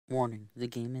Warning, the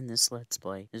game in this Let's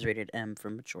Play is rated M for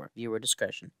mature. Viewer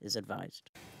discretion is advised.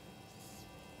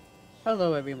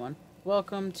 Hello everyone.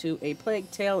 Welcome to A Plague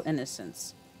Tale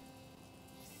Innocence.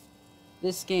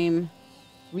 This game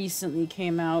recently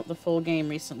came out. The full game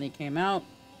recently came out.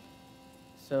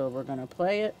 So we're gonna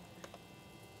play it.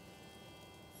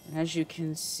 And as you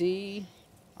can see,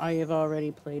 I have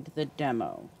already played the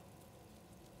demo.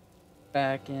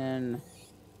 Back in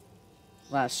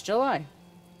last July.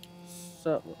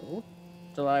 So,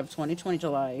 July of 2020,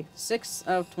 July 6th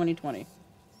of 2020.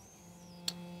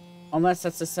 Unless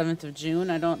that's the 7th of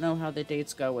June, I don't know how the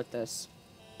dates go with this.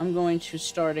 I'm going to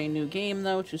start a new game,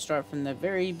 though, to start from the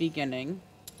very beginning.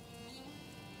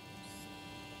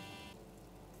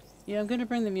 Yeah, I'm going to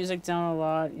bring the music down a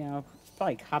lot, you know, it's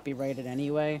probably copyrighted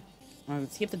anyway.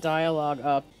 Let's keep the dialogue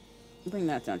up. Bring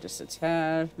that down just a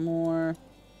tad more.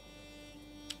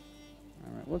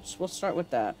 Alright, we'll start with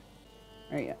that.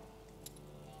 Alright, yeah.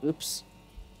 Oops.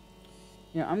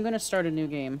 Yeah, I'm gonna start a new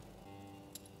game.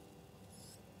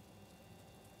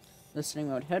 Listening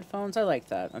mode headphones, I like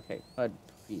that. Okay, HUD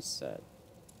preset.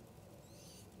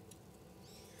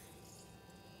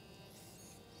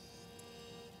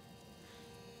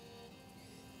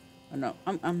 Oh no,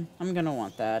 I'm gonna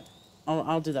want that.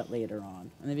 I'll do that later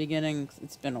on. In the beginning,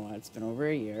 it's been a while. It's been over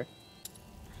a year.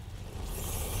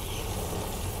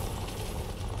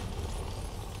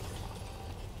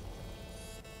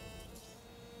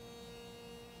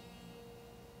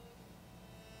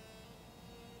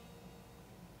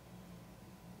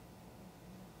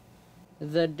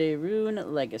 The De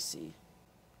Rune Legacy.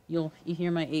 You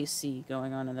hear my AC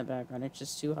going on in the background. It's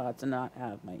just too hot to not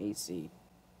have my AC.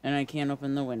 And I can't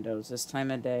open the windows this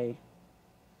time of day.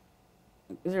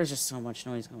 There's just so much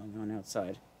noise going on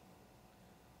outside.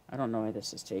 I don't know why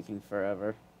this is taking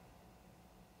forever.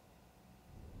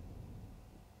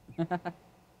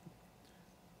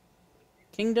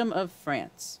 Kingdom of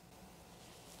France.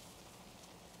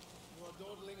 You are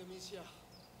dawdling, Amicia.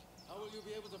 How will you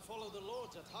be able to follow the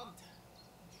lords at hunt?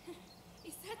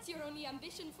 Is that your only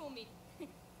ambition for me?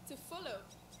 To follow?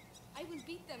 I will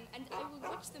beat them, and I will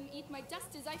watch them eat my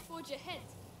dust as I forge ahead.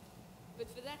 But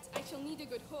for that, I shall need a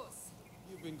good horse.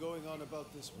 You've been going on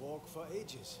about this walk for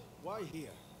ages. Why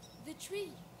here? The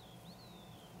tree.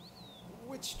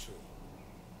 Which tree?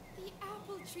 The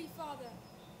apple tree, father.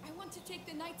 I want to take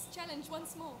the knight's challenge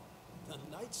once more. The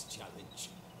knight's challenge?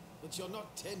 But you're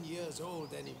not 10 years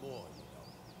old anymore, you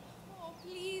know. Oh,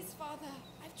 please, father.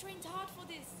 I've trained hard for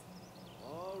this.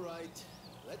 All right,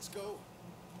 let's go.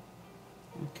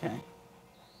 Okay.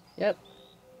 Yep.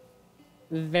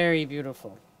 Very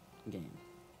beautiful game.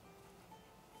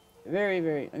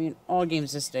 Very, I mean, all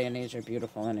games this day and age are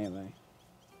beautiful anyway.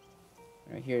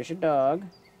 Right, here's your dog.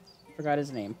 Forgot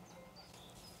his name.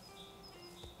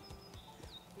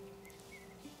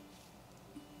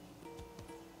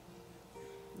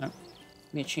 No.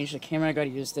 Let me change the camera. I gotta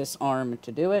use this arm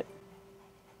to do it.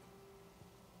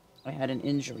 I had an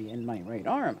injury in my right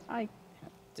arm. I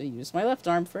have to use my left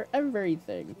arm for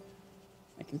everything.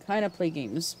 I can kind of play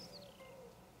games.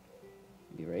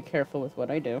 Be very careful with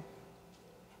what I do.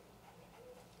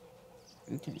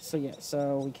 Okay, so yeah,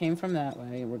 so we came from that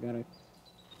way, and we're gonna...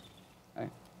 Okay.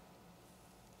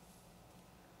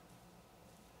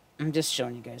 I'm just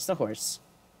showing you guys the horse.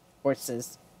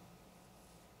 Horses.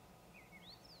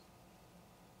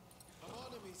 Come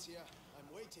on, Amicia.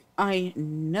 I'm waiting. I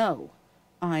know.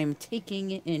 I'm taking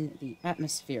in the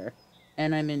atmosphere,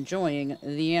 and I'm enjoying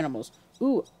the animals.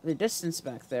 Ooh, the distance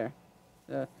back there.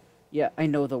 Yeah, I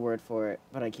know the word for it,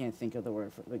 but I can't think of the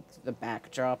word for it. Like, the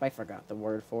backdrop, I forgot the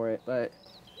word for it, but...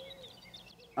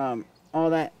 all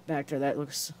that back there, that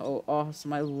looks so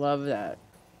awesome. I love that.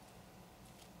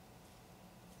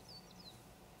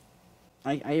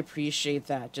 I appreciate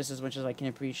that just as much as I can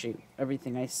appreciate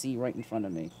everything I see right in front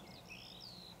of me.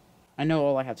 I know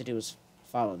all I have to do is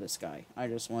follow this guy. I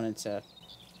just wanted to...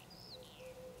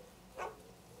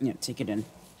 Yeah, take it in.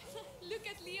 Look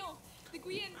at Leon. The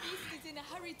Guian beast is in a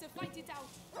hurry to fight it out.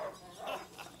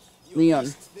 Leon.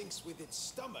 Beast thinks with its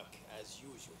stomach, as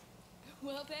usual.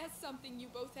 Well, there's something you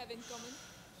both have in common.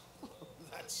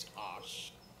 That's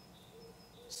harsh.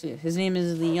 See, his name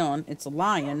is Leon. It's a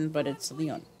lion, but it's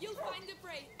Leon. You'll find the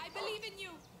prey. I believe in you.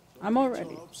 I'm already...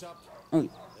 Get your hopes up. Oh,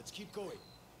 Let's keep going.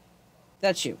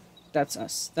 that's you. That's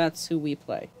us. That's who we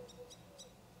play.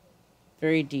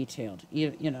 Very detailed.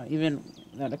 You know, even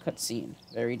without a cutscene.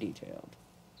 Very detailed.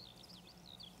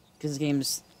 Because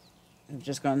games have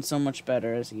just gotten so much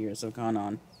better as years have gone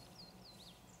on.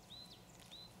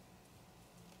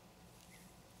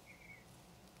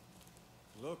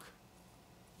 Look.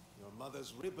 Your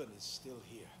mother's ribbon is still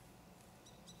here.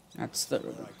 That's the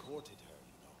Where ribbon. I courted her,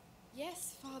 you know.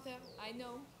 Yes, Father, I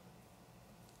know.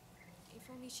 If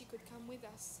only she could come with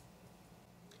us.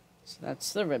 So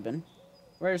that's the ribbon.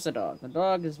 Where's the dog? The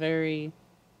dog is very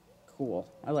cool.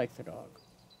 I like the dog.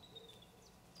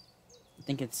 I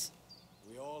think it's...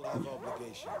 We all have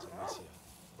obligations, Amicia.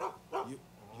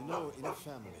 You know, in a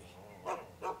family.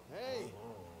 Hey,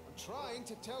 I'm trying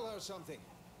to tell her something.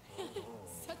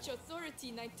 Such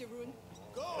authority, Knight de Rune.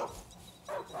 Go!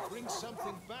 Bring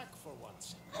something back for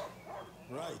once.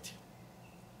 Right.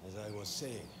 As I was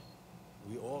saying,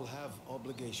 we all have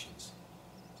obligations.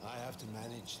 I have to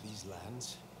manage these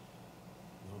lands.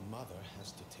 Your mother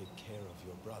has to take care of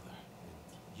your brother.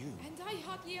 And you... And I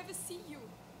hardly ever see you.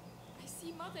 I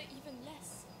see Mother even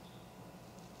less.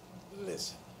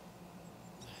 Listen.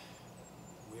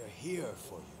 We're here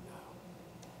for you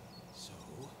now. So,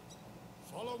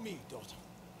 follow me, daughter.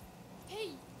 Hey,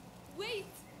 wait!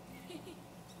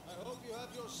 I hope you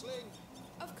have your sling.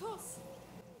 Of course.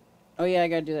 Oh yeah, I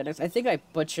gotta do that next. I think I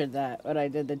butchered that when I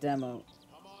did the demo.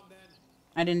 Come on, then.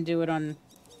 I didn't do it on...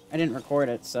 I didn't record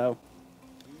it, so...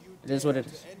 Do you It is what dare it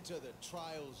is. to enter the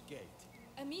Trials Gate?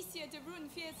 Amicia de Rune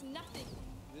fears nothing.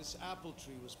 This apple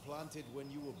tree was planted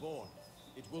when you were born.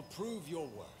 It will prove your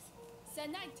worth. Sir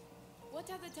Knight, what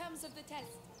are the terms of the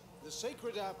test? The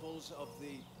sacred apples of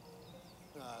the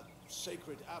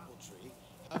sacred apple tree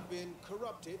have been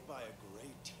corrupted by a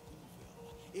great evil.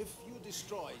 If you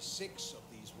destroy 6 of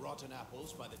these rotten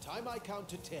apples by the time I count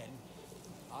to 10,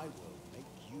 I will make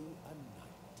you a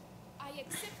knight. I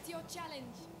accept your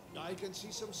challenge. I can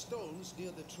see some stones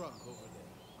near the trunk over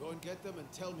there. Go and get them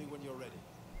and tell me when you're ready.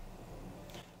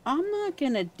 I'm not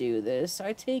gonna do this.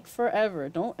 I take forever.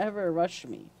 Don't ever rush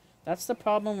me. That's the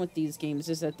problem with these games,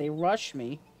 is that they rush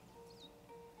me.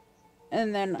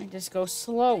 And then I just go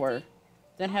slower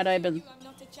than had I been... I'm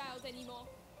not a child anymore.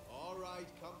 All right,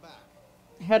 come back.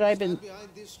 Had I been... Stand behind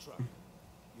this truck.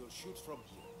 You'll shoot from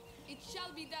here. It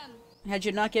shall be done. Had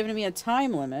you not given me a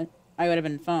time limit, I would have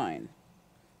been fine.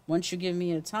 Once you give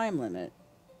me a time limit,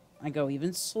 I go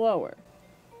even slower.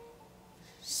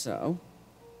 So...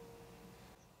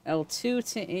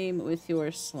 L2 to aim with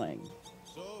your sling.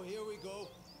 So, here we go.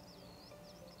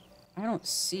 I don't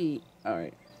see...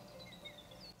 Alright.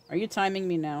 Are you timing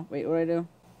me now? Wait, what do I do?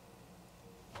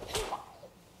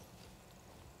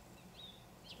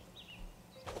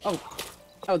 Oh.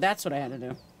 Oh, that's what I had to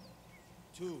do.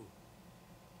 2,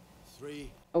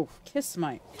 3, Oh, kiss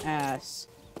my ass.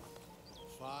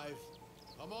 5.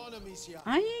 Come on, Amicia.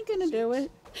 I ain't gonna do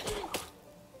it.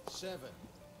 7,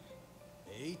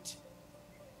 8,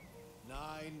 9.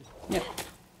 Yep.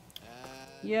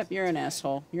 And Yep, you're an 10.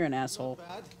 asshole. You're an asshole. Not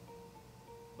bad.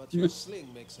 But your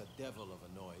sling makes a devil of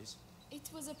a noise. It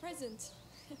was a present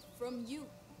from you.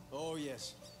 Oh,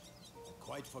 yes.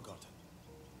 Quite forgotten.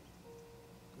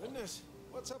 Goodness,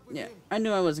 what's up with Yeah, him? I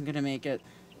knew I wasn't gonna make it.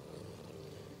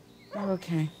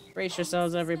 Okay. Brace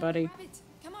yourselves, everybody. Rabbit,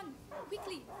 come on,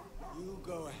 quickly. You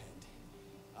go ahead.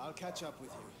 I'll catch up with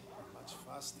you. Much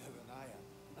faster than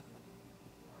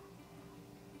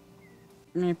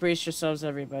I am. Brace yourselves,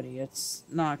 everybody. It's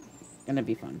not gonna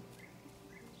be fun.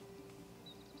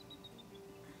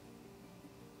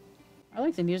 I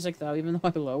like the music, though, even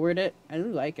though I lowered it. I do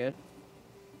like it.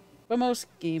 But most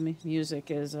game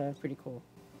music is pretty cool.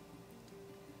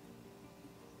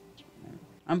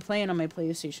 I'm playing on my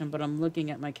PlayStation, but I'm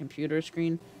looking at my computer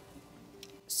screen.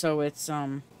 So it's,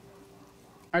 hard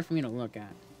for me to look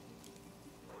at.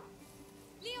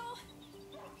 Leo,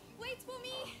 wait for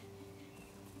me.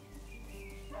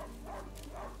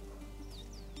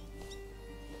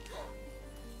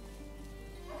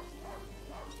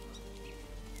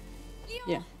 Leo,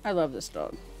 Yeah, I love this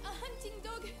dog. a hunting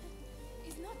dog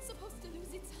is not supposed to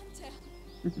lose its hunter.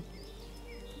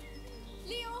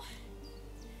 Leo,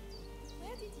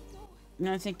 where did he go? And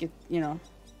I think it, you know,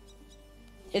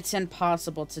 it's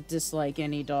impossible to dislike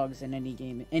any dogs in any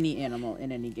game, any animal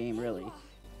in any game, really.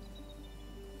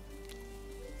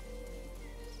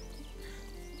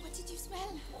 What did you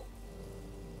smell?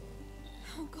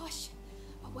 Oh gosh,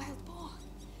 a wild boar.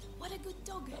 What a good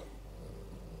dog.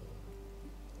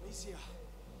 Amicia,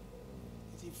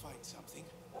 did he find something?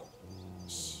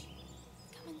 Shh,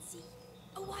 come and see.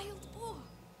 A wild boar.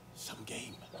 Some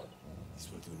game. This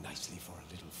will do nicely for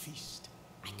a little feast.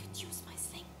 I could use my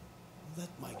sling. That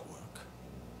might work,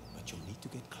 but you'll need to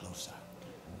get closer.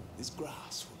 This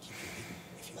grass will keep you hidden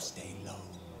if you stay low.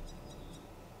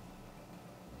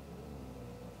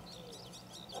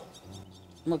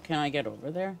 Look, can I get over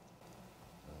there?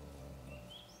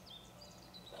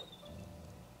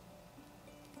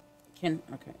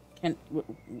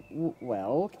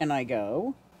 Well, can I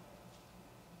go?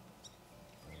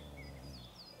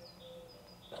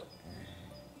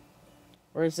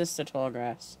 Or is this the tall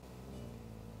grass?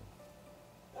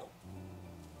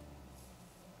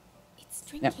 It's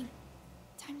drinking. Yep.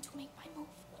 Time to make my move.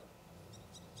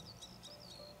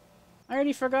 I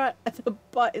already forgot. The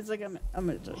butt is like, I'm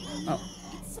gonna do. Oh.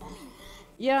 It's on me.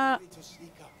 Yeah. Ready to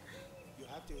sneak up. You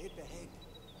have to hit the head.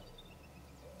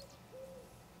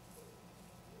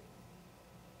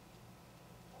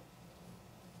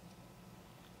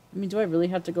 I mean, do I really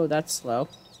have to go that slow?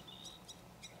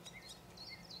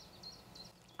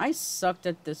 I sucked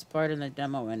at this part in the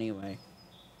demo anyway.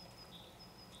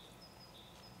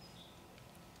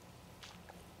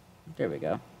 There we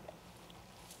go.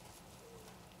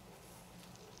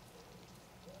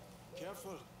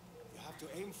 Careful. You have to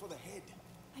aim for the head.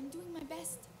 I'm doing my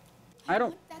best. I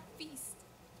don't- want that feast.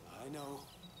 I know.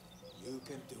 You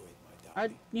can do it, my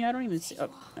darling. Yeah, I don't even see. Oh,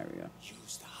 there we go.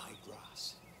 Use the high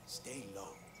grass. Stay low.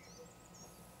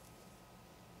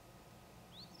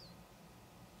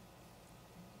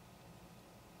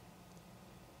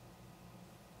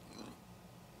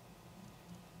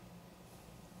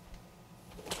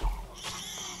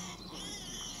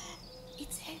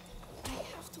 Its head. I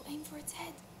have to aim for its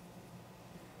head.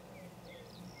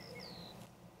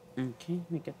 Okay,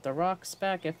 let me get the rocks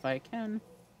back if I can.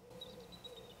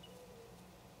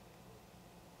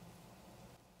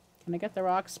 Can I get the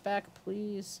rocks back,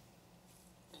 please?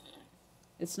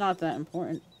 It's not that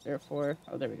important, therefore...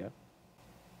 Oh, there we go.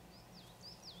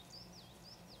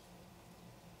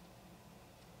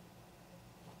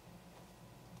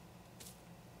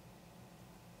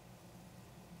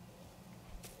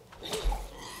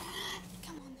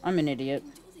 Come on. I'm an idiot.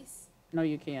 You can do this. No,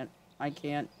 you can't. I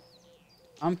can't.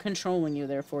 I'm controlling you,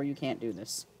 therefore you can't do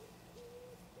this.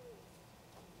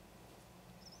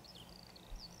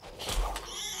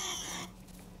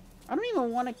 I don't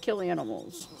even want to kill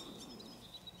animals.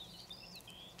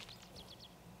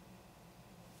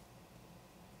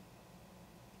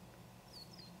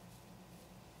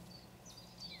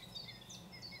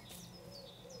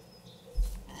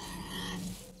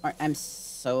 Alright, I'm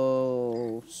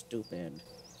so stupid.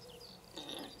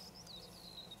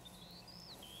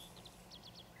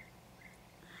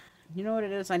 You know what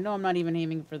it is? I know I'm not even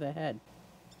aiming for the head.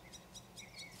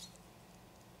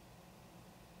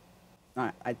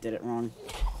 Alright, I did it wrong.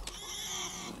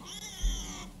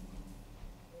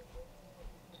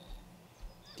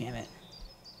 Damn it.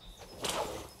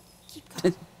 Keep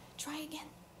going. Try again.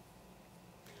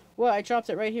 Well, I dropped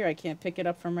it right here. I can't pick it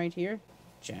up from right here.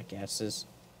 Jackasses.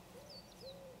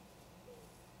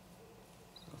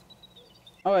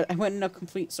 Oh, I went in a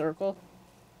complete circle.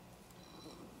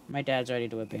 My dad's ready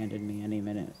to abandon me any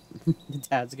minute. The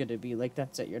dad's gonna be like,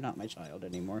 that's it, you're not my child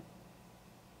anymore.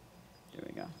 There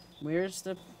we go. Where's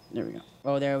the... There we go.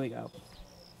 Oh, there we go.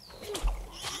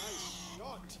 Nice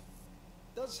shot.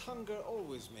 Does hunger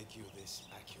always make you this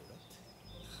accurate?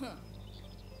 Huh.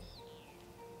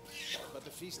 But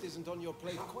the feast isn't on your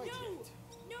plate quite No! yet.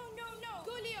 No, no, no!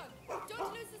 Go, Leon!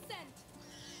 Don't lose the scent!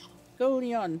 Go,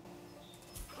 Leon.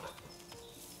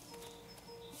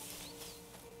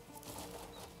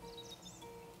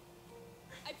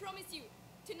 I promise you,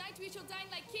 tonight we shall dine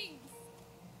like kings!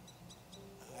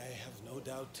 I have no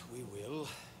doubt we will.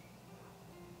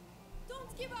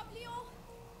 Don't give up, Leon!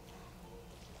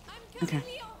 I'm coming,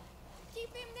 Leon!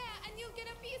 Keep him there and you'll get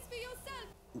a piece for yourself!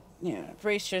 Yeah,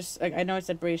 brace yourselves. I know I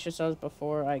said brace yourselves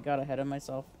before. I got ahead of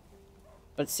myself.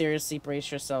 But seriously, brace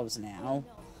yourselves now. Oh, no.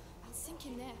 I'll sink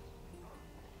in there.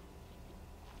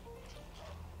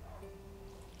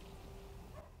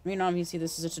 I mean, obviously,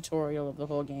 this is a tutorial of the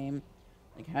whole game.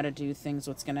 Like, how to do things,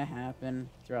 what's gonna happen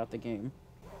throughout the game.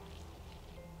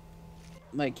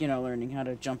 Like, you know, learning how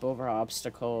to jump over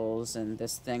obstacles, and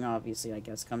this thing, obviously, I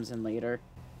guess, comes in later.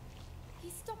 He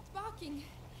stopped barking.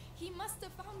 He must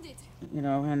have found it. You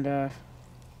know, and,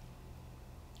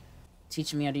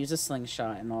 teaching me how to use a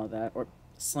slingshot and all that. Or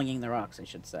slinging the rocks, I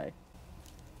should say.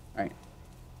 Alright.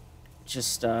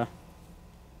 Just,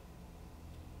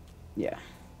 yeah.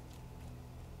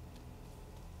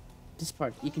 This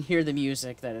part, you can hear the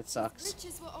music that it sucks.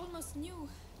 Riches were almost new.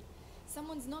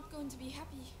 Someone's not going to be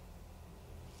happy.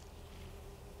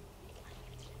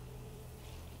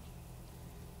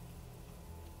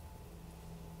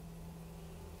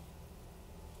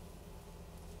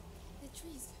 The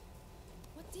trees.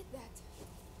 What did that?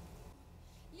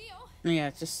 Leo,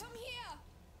 Yeah, just come here!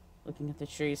 looking at the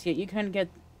trees. Yeah, you kind of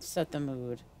set the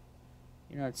mood.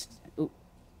 You know, it's... Ooh.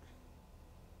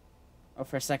 Oh,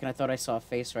 for a second I thought I saw a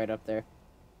face right up there.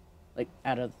 Like,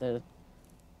 out of the...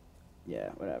 Yeah,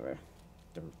 whatever.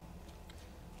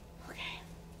 Okay.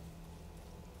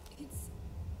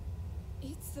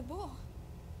 It's the boar.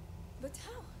 But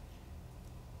how?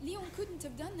 Leon couldn't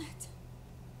have done that.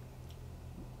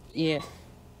 Yeah.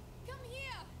 Come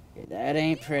here. That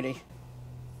ain't pretty.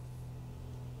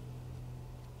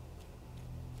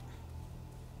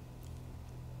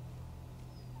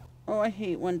 Oh, I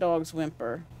hate when dogs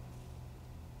whimper.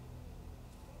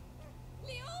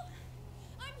 Leo,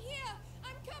 I'm here.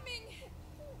 I'm coming.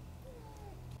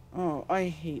 Oh, I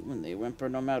hate when they whimper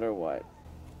no matter what.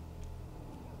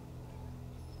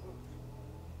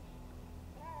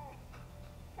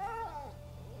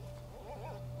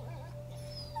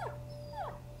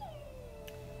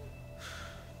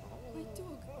 My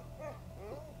dog.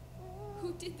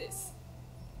 Who did this?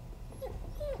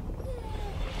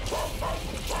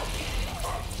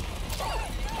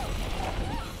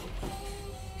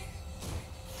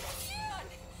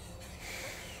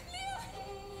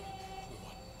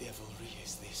 What devilry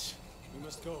is this? We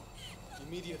must go.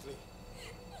 Immediately.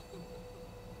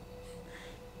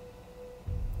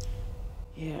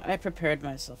 Yeah, I prepared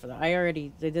myself for that.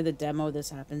 They did the demo. This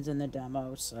happens in the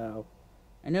demo, so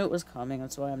I knew it was coming.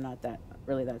 That's why I'm not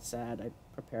really that sad. I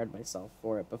prepared myself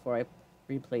for it before I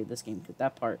replayed this game, because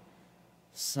that part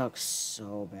sucks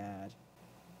so bad.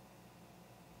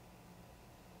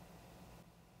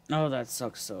 Oh, that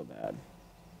sucks so bad.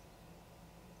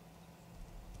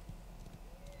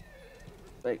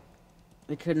 Like,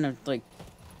 they couldn't have, like...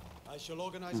 I shall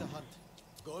organize a hunt.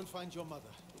 Go and find your mother.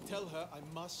 Tell her I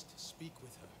must speak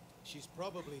with her. She's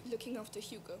probably... Looking after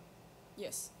Hugo.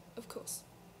 Yes, of course.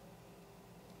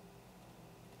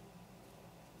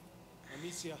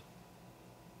 Amicia.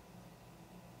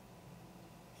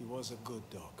 He was a good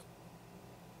dog.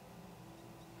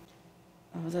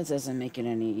 Oh, that doesn't make it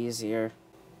any easier.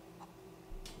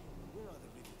 Where are the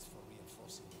rivets for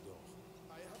reinforcing the door?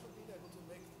 I haven't been able to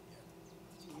make them yet.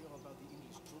 Did you hear about the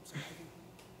English troops arriving?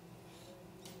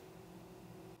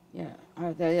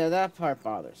 Yeah, that part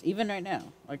bothers. Even right now.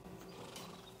 Like,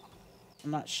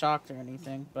 I'm not shocked or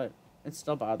anything, but it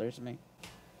still bothers me.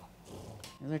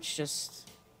 Let's just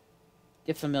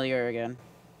get familiar again.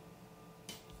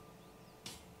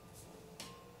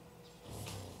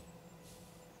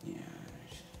 Yeah.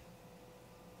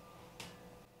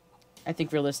 I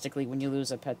think realistically, when you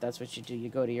lose a pet, that's what you do. You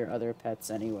go to your other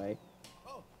pets anyway.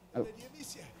 Oh, Oh. Lady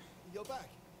Amicia, you're back.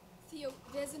 Theo,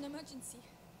 there's an emergency.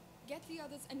 Get the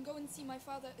others and go and see my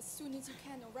father as soon as you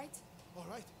can, all right? All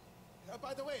right.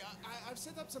 By the way, I've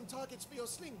set up some targets for your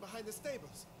sling behind the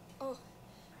stables. Oh,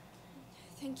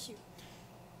 thank you.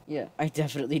 Yeah, I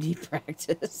definitely need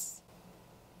practice.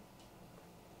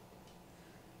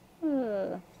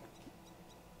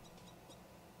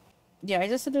 Yeah, I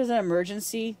just said there's an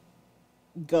emergency.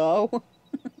 Go.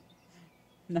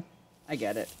 No, I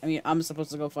get it. I mean, I'm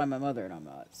supposed to go find my mother and I'm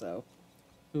not, so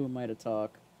who am I to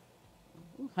talk?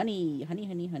 Ooh, honey, honey,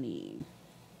 honey, honey.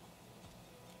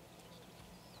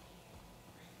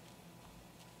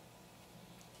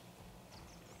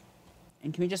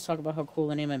 And can we just talk about how cool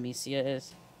the name Amicia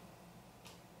is?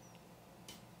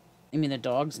 I mean, the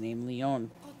dog's name, Leon.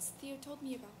 Odds Theo told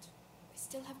me about. I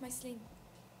still have my sling.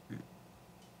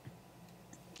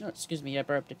 Oh, excuse me, I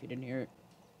burped if you didn't hear it.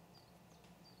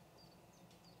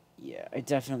 Yeah, I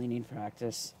definitely need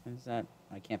practice. Is that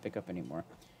I can't pick up anymore.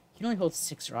 You can only hold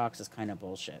 6 rocks is kind of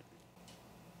bullshit.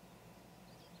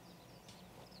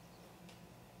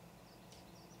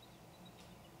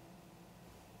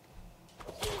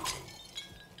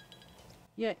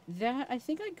 Yeah, that, I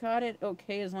think I got it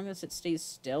okay as long as it stays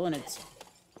still and it's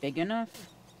big enough.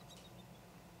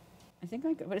 I think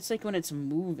I got, but it's like when it's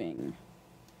moving.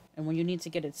 And when you need to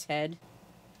get its head,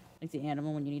 like the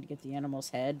animal, when you need to get the animal's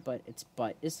head, but its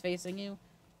butt is facing you,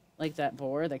 like that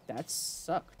boar, like that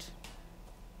sucked.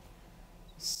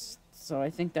 So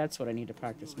I think that's what I need to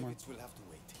practice more. Rivets will have to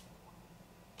wait.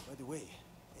 By the way,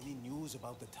 any news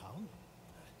about the town?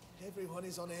 Everyone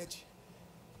is on edge.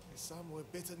 Some were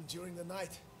bitten during the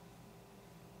night.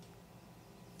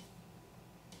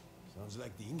 Sounds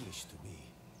like the English to me.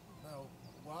 Now,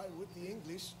 why would the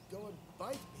English go and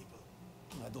bite people?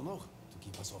 I don't know. To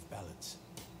keep us off balance.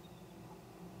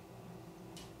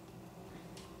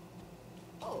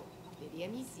 Oh, Lady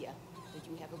Amicia, did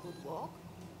you have a good walk?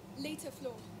 Later,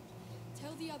 Flo.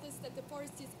 Tell the others that the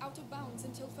forest is out of bounds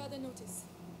until further notice.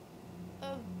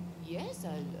 Yes,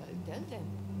 I'll tell them.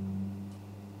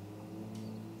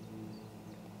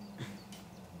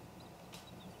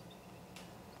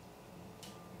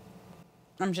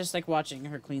 I'm just like watching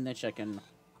her clean the chicken.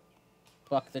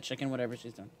 Pluck the chicken, whatever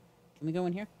she's done. Can we go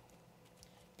in here?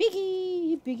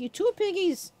 Piggy! Piggy! 2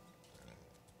 piggies!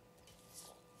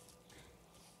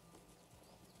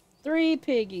 3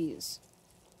 piggies!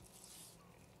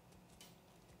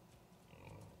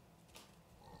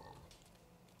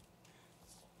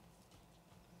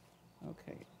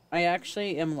 Okay. I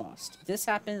actually am lost. This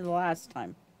happened the last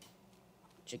time.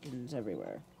 Chickens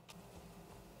everywhere.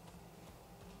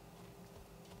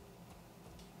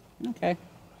 Okay. Dios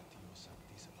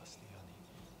Sancti Sebastiani,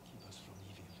 keep us from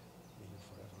evil. May you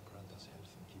forever grant us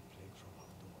health and keep plague from our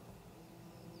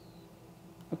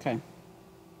door. Okay.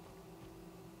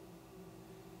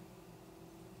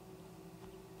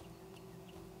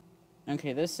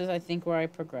 Okay, this is, I think, where I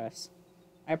progress.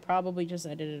 I probably just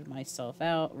edited myself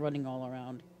out, running all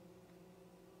around.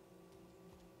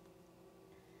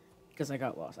 Because I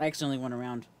got lost. I accidentally went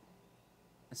around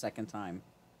a second time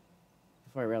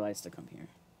before I realized to come here.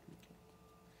 Okay.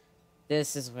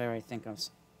 This is where I think I'm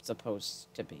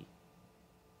supposed to be.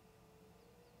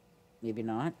 Maybe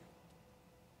not.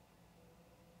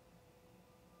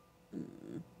 Okay.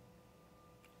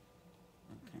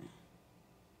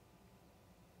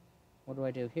 What do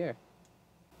I do here?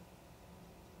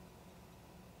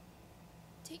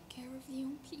 Take care of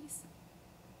Leon, please.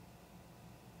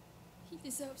 He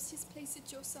deserves his place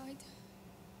at your side,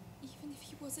 even if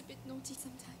he was a bit naughty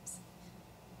sometimes.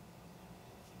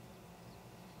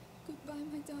 Goodbye,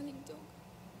 my darling dog.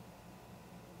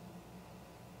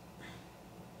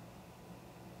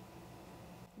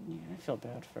 Yeah, I feel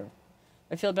bad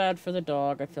for the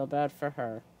dog. I feel bad for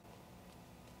her.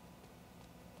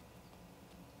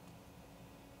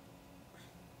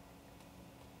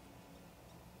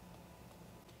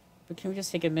 But can we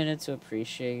just take a minute to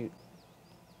appreciate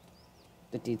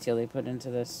the detail they put into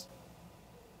this?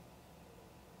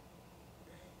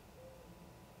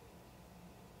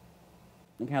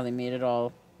 Like how they made it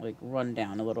all, like, run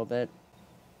down a little bit.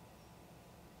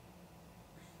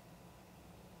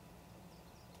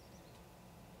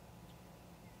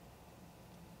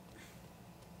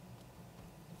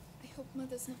 I hope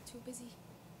Mother's not too busy.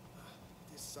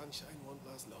 This sunshine won't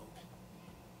last long.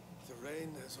 The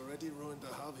rain has already ruined the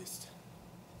harvest.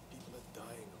 People are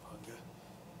dying of hunger.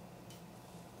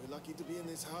 We're lucky to be in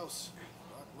this house.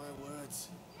 Mark my words.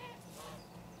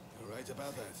 You're right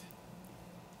about that.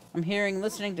 I'm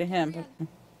listening to him. Gabrielle,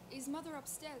 is Mother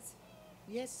upstairs?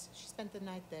 Yes, she spent the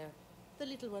night there. The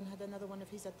little one had another one of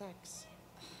his attacks.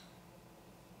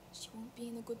 She won't be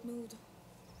in a good mood.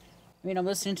 I mean, I'm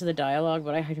listening to the dialogue,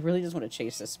 but I really just want to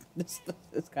chase this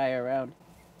guy around.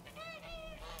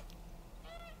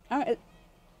 Is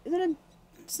it a?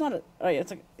 It's not a. Oh yeah,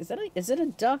 it's like. Is it a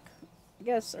duck? I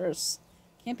guess, or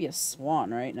can't be a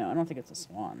swan, right? No, I don't think it's a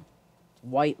swan. It's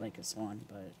white like a swan,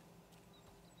 but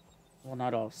well,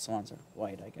 not all swans are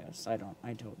white. I guess I don't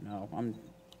know. I'm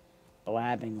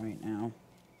blabbing right now.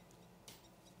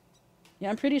 Yeah,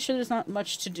 I'm pretty sure there's not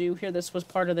much to do here. This was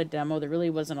part of the demo. There really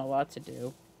wasn't a lot to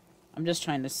do. I'm just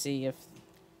trying to see if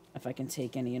I can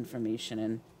take any information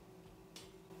in.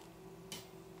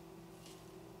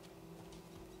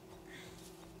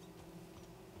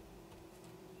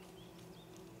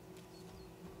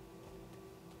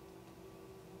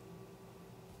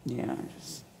 Yeah,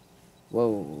 just...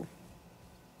 Whoa.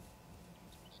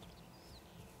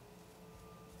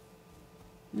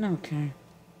 Okay.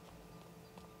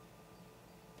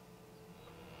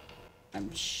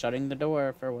 I'm shutting the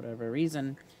door for whatever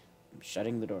reason. I'm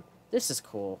shutting the door. This is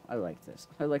cool. I like this.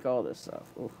 I like all this stuff.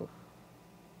 Ooh.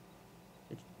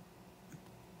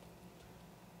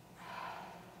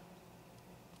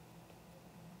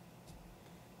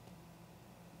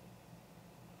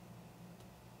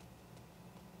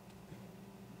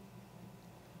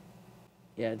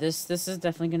 Yeah, this is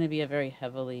definitely going to be a very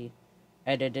heavily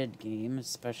edited game,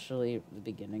 especially the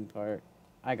beginning part.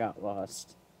 I got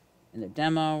lost in the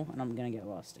demo, and I'm going to get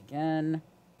lost again.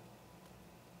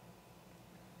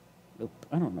 Oop,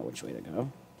 I don't know which way to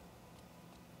go.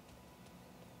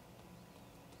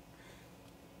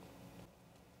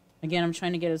 Again, I'm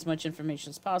trying to get as much information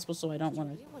as possible, so I don't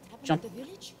want to jump. At the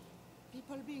village?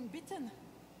 People being bitten.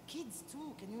 Kids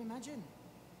too, can you imagine?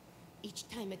 Each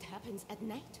time it happens at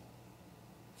night?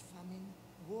 Famine,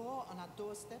 war on our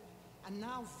doorstep, and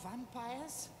now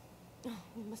vampires? Oh,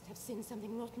 we must have sinned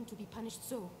something rotten to be punished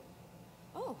so.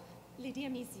 Oh, Lady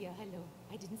Amicia, hello.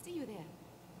 I didn't see you there.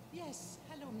 Yes,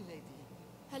 hello, milady.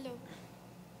 Hello.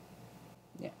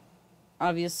 Yeah.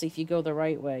 Obviously, if you go the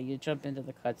right way, you jump into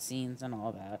the cutscenes and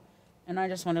all that. And I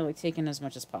just want to, like, take in as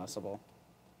much as possible.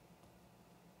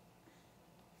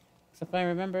 So if I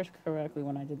remember correctly,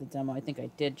 when I did the demo, I think I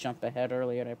did jump ahead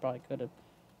earlier, and I probably could have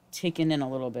taken in a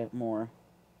little bit more.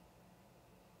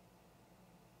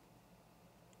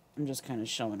 I'm just kind of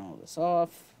showing all this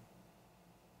off.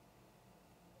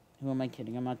 Who am I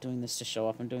kidding? I'm not doing this to show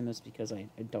off. I'm doing this because I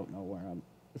don't know where I'm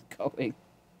going.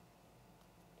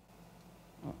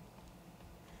 Oh.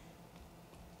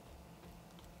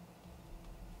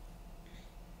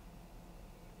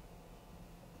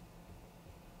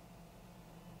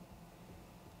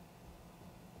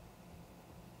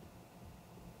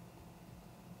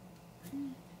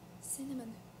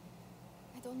 Cinnamon.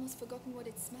 I'd almost forgotten what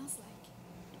it smells like.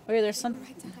 Oh yeah, there's They some. were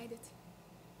right to hide it.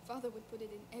 Father would put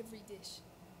it in every dish.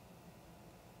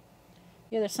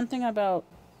 Yeah, there's something about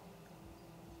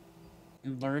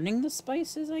learning the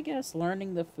spices, I guess.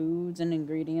 Learning the foods and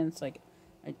ingredients. Like,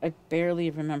 I barely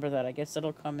remember that. I guess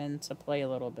it'll come into play a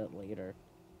little bit later.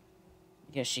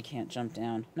 I guess she can't jump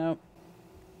down. Nope.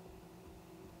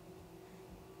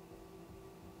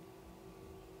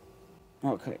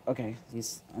 Okay, okay.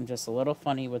 I'm just a little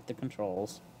funny with the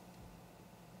controls.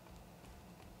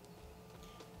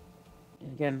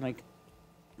 Again, like,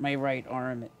 my right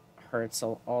arm hurts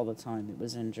all the time. It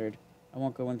was injured. I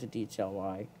won't go into detail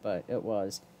why, but it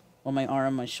was. Well, my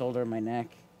arm, my shoulder, my neck.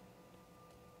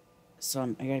 So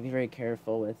I gotta be very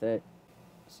careful with it.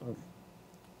 So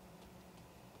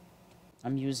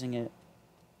I'm using it.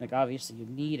 Like, obviously you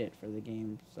need it for the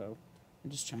game, so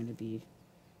I'm just trying to be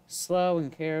slow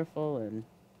and careful, and...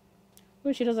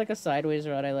 Oh, she does like a sideways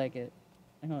run. I like it.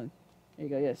 Hang on. There you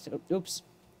go, yes. Oops.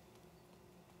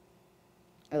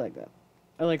 I like that.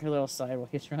 I like her little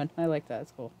sideways run. I like that.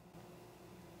 It's cool.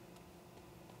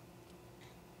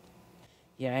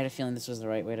 Yeah, I had a feeling this was the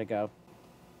right way to go.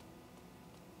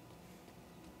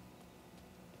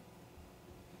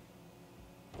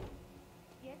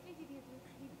 Yes, Lady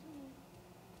Beatrice, leave it to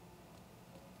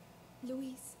me.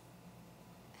 Louise,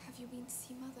 have you been to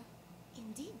see Mother?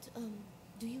 Indeed.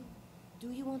 Do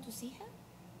you want to see her?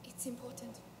 It's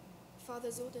important.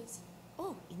 Father's orders.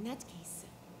 Oh, in that case,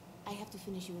 I have to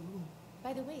finish your room.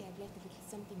 By the way, I've left a little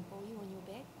something for you on your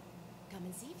bed. Come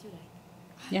and see if you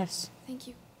like. Yes. Thank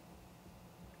you.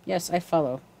 Yes, I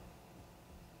follow.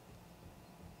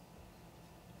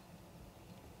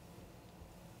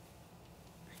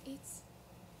 It's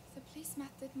the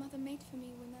placemat that Mother made for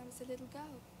me when I was a little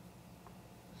girl.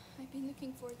 I've been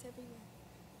looking for it everywhere.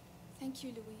 Thank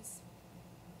you, Louise.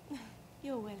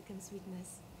 You're welcome,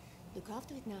 sweetness. Look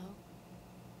after it now.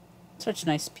 Such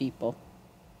nice people.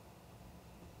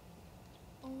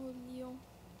 Oh, Leon.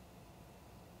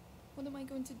 What am I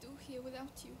going to do here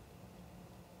without you?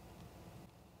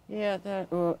 Yeah,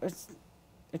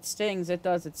 it stings. It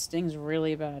does. It stings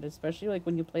really bad, especially like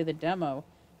when you play the demo.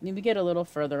 I mean, we get a little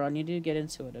further on. You do get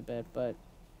into it a bit, but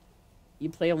you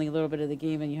play only a little bit of the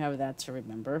game and you have that to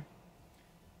remember.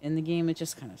 In the game, it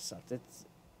just kind of sucked. It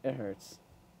hurts.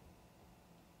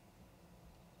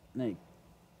 Like,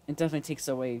 it definitely takes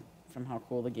away from how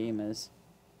cool the game is.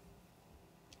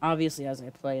 Obviously, as I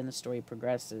play and the story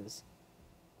progresses,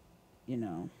 you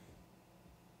know,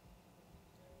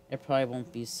 it probably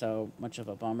won't be so much of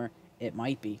a bummer. It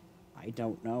might be. I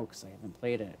don't know, because I haven't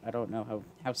played it. I don't know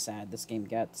how sad this game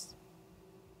gets.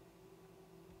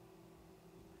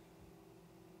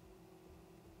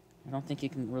 I don't think you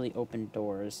can really open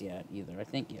doors yet, either. I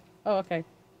think you... Oh, okay.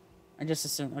 I just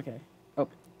assumed... Okay. Oh,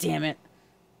 damn it.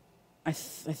 I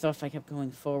thought if I kept going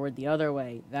forward the other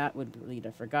way, that would lead. I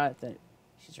forgot that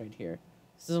she's right here.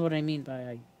 This is what I mean by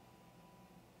I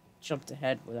jumped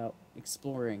ahead without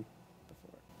exploring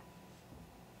before.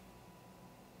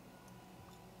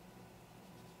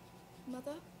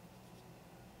 Mother?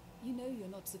 You know you're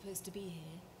not supposed to be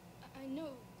here. I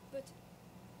know, but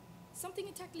something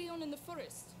attacked Leon in the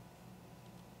forest.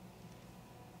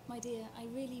 My dear, I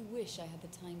really wish I had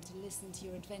the time to listen to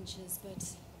your adventures,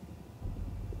 but...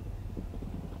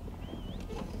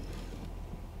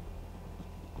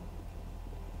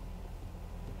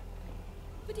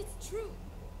 But it's true.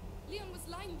 Leon was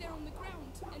lying there on the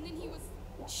ground, and then he was...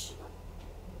 Shh!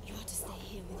 You are to stay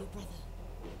here with your brother.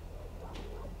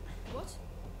 What?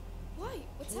 Why?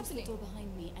 What's Close happening? the door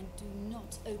behind me and do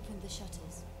not open the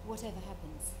shutters, whatever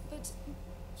happens. But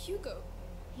Hugo...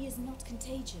 He is not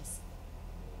contagious.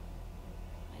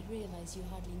 I realize you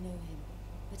hardly know him,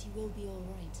 but he will be all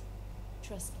right.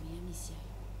 Trust me, Amicia.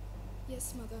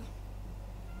 Yes, Mother.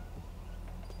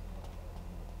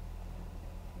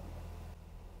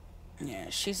 Yeah,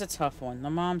 she's a tough one. The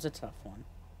mom's a tough one.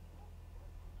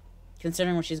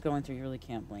 Considering what she's going through, you really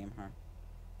can't blame her.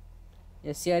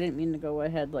 Yeah, see, I didn't mean to go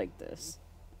ahead like this.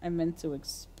 I meant to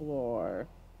explore.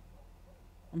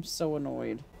 I'm so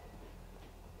annoyed.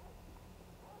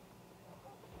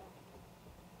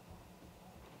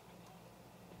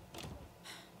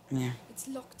 Yeah. It's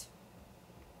locked.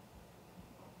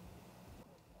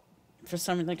 For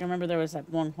some reason, like, I remember there was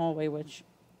that long hallway, which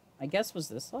I guess was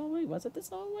this hallway? Was it this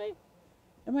hallway?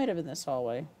 It might have been this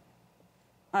hallway.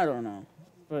 I don't know.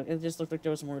 But it just looked like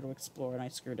there was more to explore, and I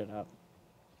screwed it up.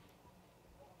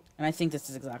 And I think this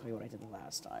is exactly what I did the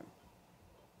last time.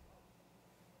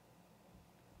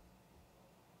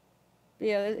 But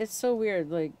yeah, it's so weird,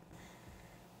 like...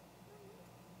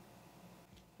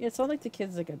 Yeah, it's not like the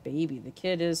kid's like a baby. The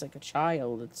kid is like a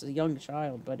child. It's a young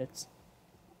child, but it's,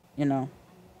 you know,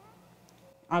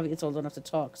 obviously it's old enough to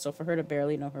talk. So for her to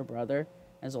barely know her brother,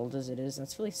 as old as it is,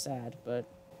 that's really sad. But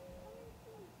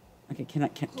okay, can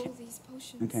Hold these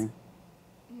potions. okay.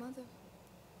 Mother,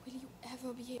 will you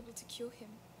ever be able to cure him?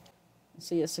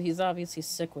 So yeah, so he's obviously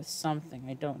sick with something.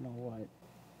 I don't know what.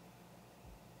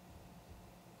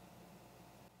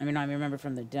 I mean, I remember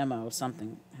from the demo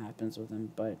something happens with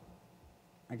him, but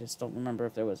I just don't remember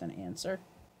if there was an answer.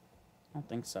 I don't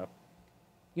think so.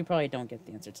 You probably don't get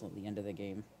the answer till the end of the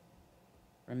game.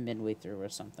 Or midway through or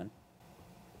something.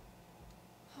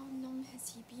 How long has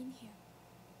he been here?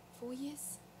 4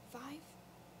 years? 5?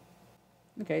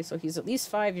 Okay, so he's at least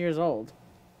 5 years old.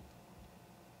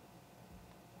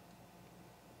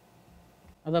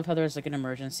 I love how there's like an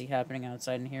emergency happening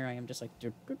outside, and here I am just like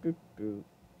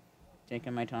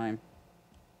taking my time.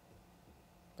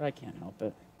 But I can't help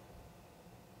it.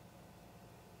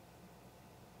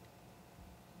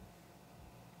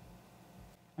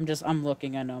 I'm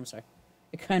looking, I know, I'm sorry.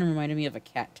 It kind of reminded me of a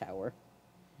cat tower.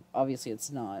 Obviously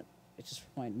it's not. It just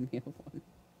reminded me of one.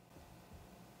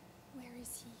 Where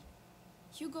is he?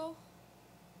 Hugo?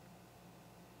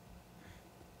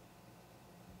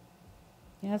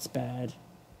 Yeah, it's bad.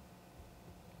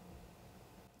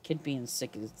 Kid being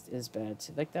sick is bad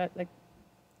too. Like that, like,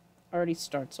 already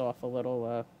starts off a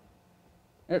little,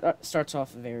 it starts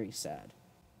off very sad.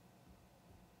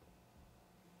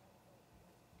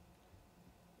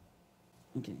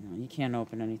 Okay, no, you can't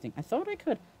open anything. I thought I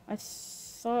could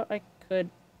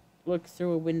look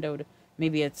through a window to,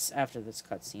 maybe it's after this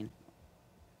cutscene.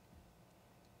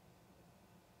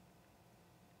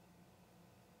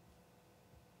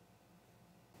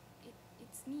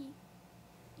 It's me.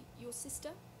 Your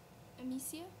sister?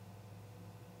 Amicia?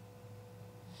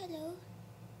 Hello.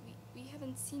 We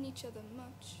haven't seen each other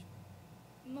much.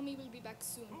 Mummy will be back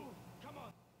soon. Move! Come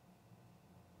on!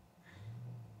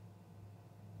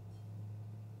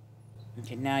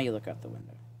 Okay, now you look out the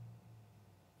window.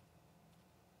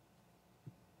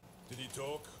 Did he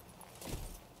talk?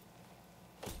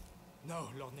 No,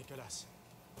 Lord Nicholas.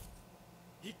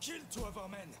 He killed 2 of our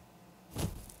men.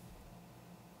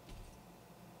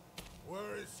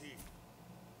 Where is he?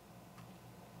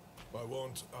 I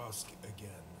won't ask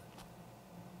again.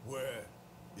 Where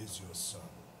is your son?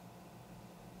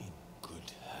 In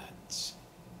good hands.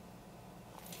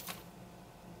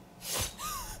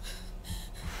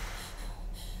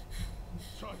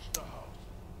 Search the house.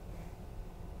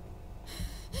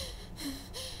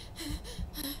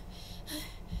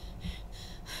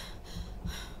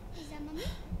 Is that Mommy?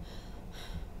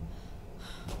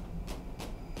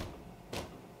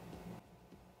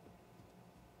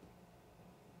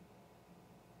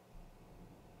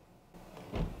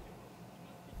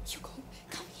 Hugo,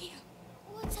 come here.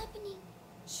 What's happening?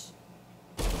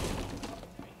 I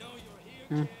know you're here,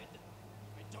 kid.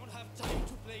 I don't have time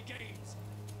to play games.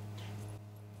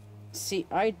 See,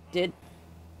 I did.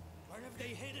 Where have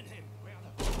they hidden him? Where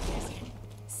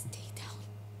Stay down.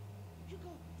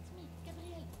 Hugo, it's me,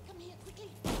 Gabrielle. Come here, quickly.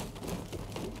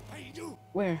 Hey, you!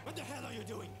 Where? What the hell are you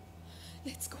doing?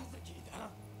 Let's go. The kid, huh?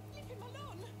 Leave him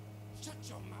alone. Shut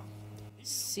your mouth.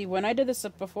 See, when I did this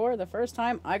before, the first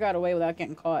time, I got away without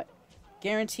getting caught.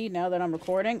 Guaranteed, now that I'm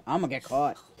recording, I'm gonna get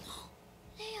caught.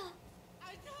 Leia.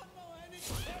 I don't know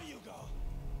anything. There you go.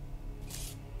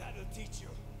 That'll teach you.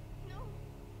 No.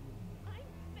 I'm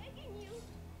begging you.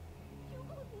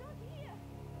 Hugo's not here.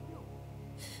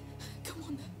 Come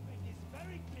on. Make this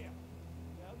very clear.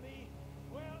 Tell me,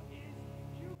 where is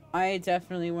Hugo? I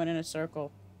definitely went in a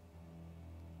circle.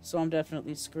 So I'm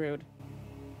definitely screwed.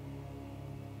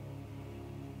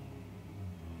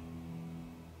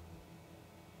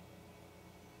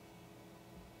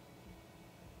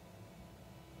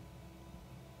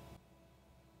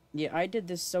 Yeah, I did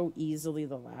this so easily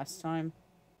the last time.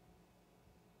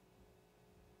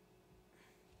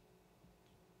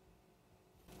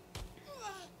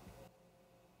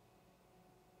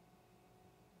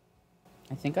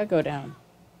 I think I go down.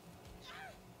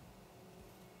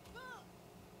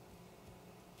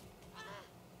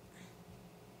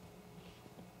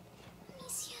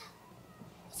 Amicia.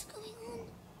 What's going on?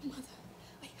 Mother.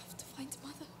 I have to find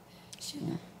Mother.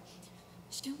 Yeah.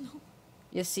 She'll know.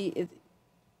 You see,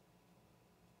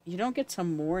 you don't get to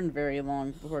mourn very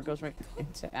long before it goes right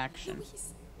into action.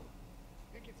 Louise.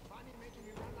 Think it's funny making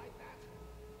me run like that?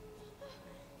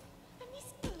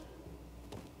 Amicia.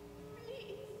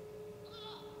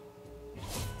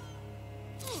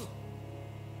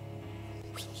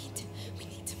 Please. We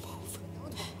need to move.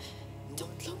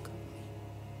 Don't look.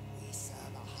 We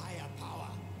serve a higher power.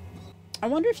 I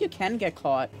wonder if you can get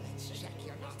caught. Check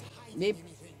you're not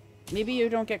Maybe you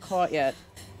don't get caught yet.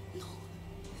 No,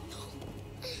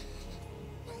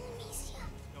 Amicia.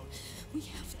 We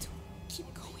have to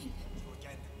keep going.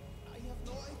 Again. I have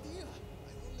no idea.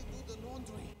 I only do the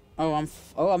laundry.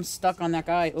 Oh, I'm stuck on that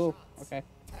guy. Oh, okay.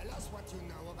 Tell us what you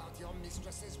know about your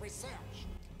mistress's research.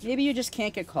 Maybe you just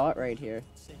can't get caught right here.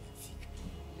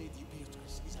 Lady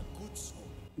Beatrice is a good soul.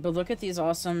 But look at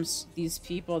these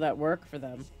people that work for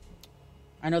them.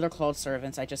 I know they're called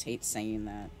servants. I just hate saying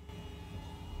that.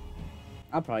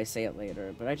 I'll probably say it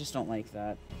later, but I just don't like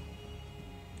that.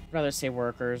 I'd rather say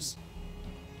workers.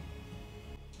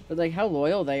 But like how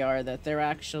loyal they are that they're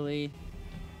actually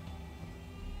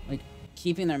like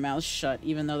keeping their mouths shut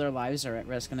even though their lives are at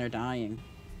risk and they're dying.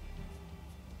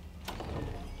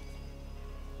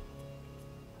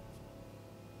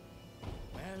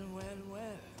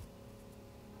 Well.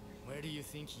 Where do you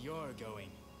think you're going?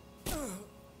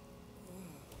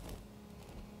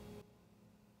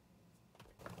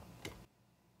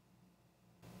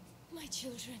 My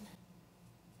children.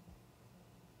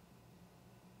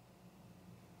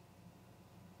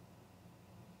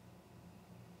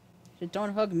 Just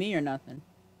don't hug me or nothing.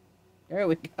 There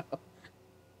we go. I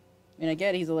mean, I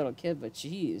get he's a little kid, but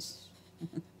jeez.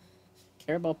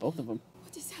 Care about both of them.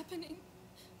 What is happening?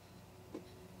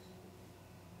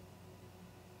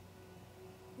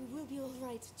 We will be all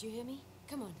right. Do you hear me?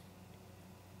 Come on.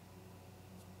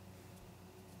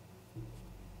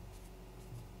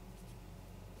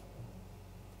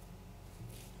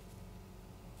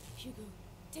 Hugo,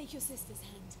 take your sister's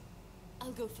hand.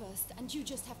 I'll go first, and you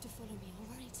just have to follow me, all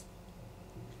right?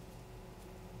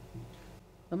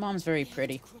 The mom's very We have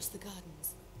pretty. to cross the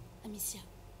gardens. Amicia,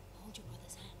 hold your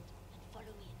brother's hand and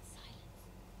follow me in silence,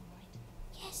 all right?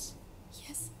 Yes.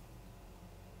 Yes,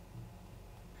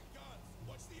 Guards,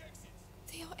 watch the exits.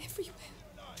 they are everywhere.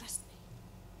 Trust me.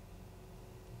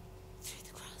 Through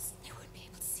the grass, they won't be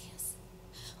able to see us.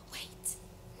 Wait.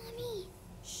 Mommy.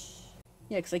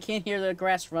 Yeah, because I can't hear the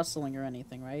grass rustling or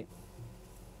anything, right?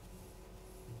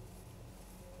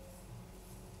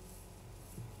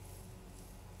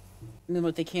 I mean,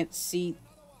 what, they can't see...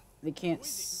 They can't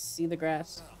see the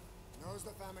grass? Knows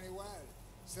the family well.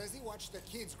 Says he watched the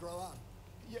kids grow up.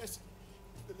 Yes,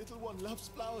 the little one loves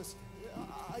flowers.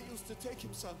 I used to take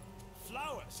him some.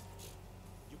 Flowers?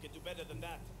 You can do better than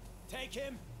that. Take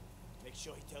him. Make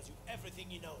sure he tells you everything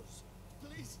he knows.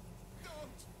 Please,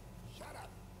 don't. Shut up.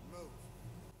 Move.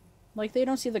 Like, they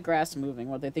don't see the grass moving.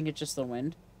 What, they think it's just the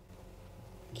wind?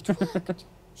 I've worked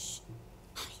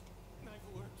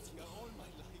here all my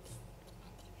life.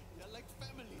 You're like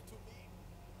family to me.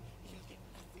 You'll get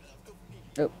nothing out of me.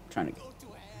 Oh, trying to... Go to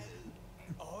hell.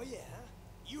 Oh, yeah?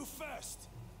 You first.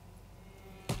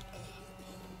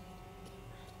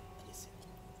 Listen,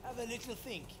 have a little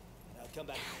think, and I'll come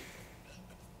back.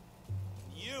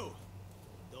 You!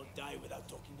 Don't die without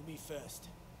talking to me first.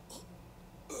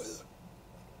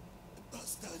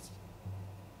 Bastards.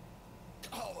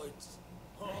 Cowards.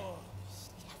 Oh,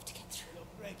 We have to get through. you're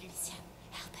breaking. Amicia,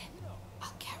 help him.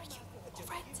 I'll carry you. All right? All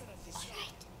right.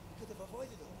 We could have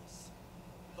avoided all this.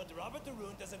 But Robert de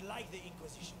Rune doesn't like the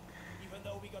Inquisition, even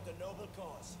though we got a noble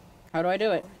cause. How do I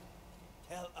do it?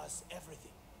 Tell us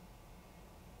everything.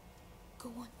 Go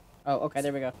on. Oh, okay,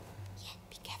 there we go. Yeah,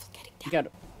 be careful getting You down.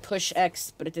 gotta push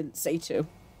X, but it didn't say to.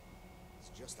 It's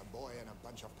just a boy and a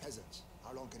bunch of peasants.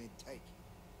 How long can it take?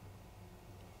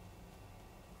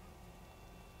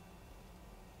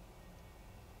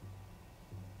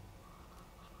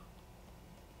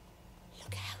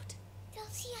 Look out. They'll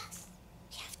see us.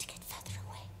 We have to get further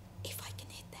away. If I can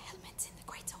hit the helmets in the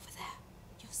crates over there,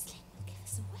 your sling will give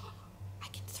us away. I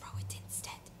can throw it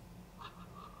instead.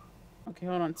 Okay,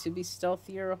 hold on. To be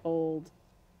stealthier, hold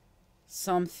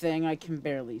something. I can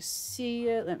barely see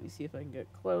it. Let me see if I can get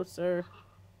closer.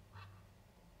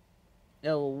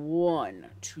 L1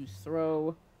 to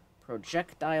throw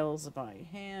projectiles by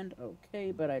hand.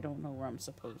 Okay, but I don't know where I'm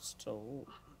supposed to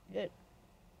hit.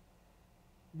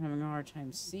 I'm having a hard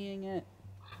time seeing it.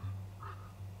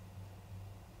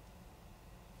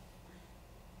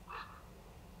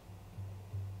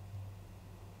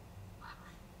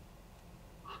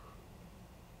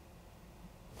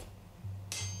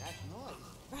 That noise.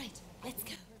 Right, let's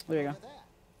go. There you go. Over there.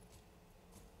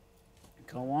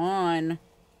 Go on.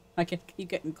 I can keep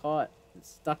getting caught.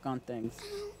 Stuck on things.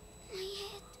 My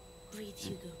head. Breathe,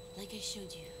 Hugo, like I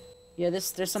showed you. Yeah, there's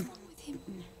some... What's wrong with him?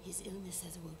 His illness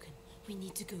has awoken. We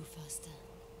need to go faster.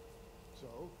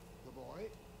 So, the boy?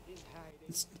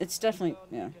 It's definitely...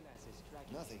 Yeah.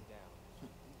 Nothing.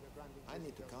 I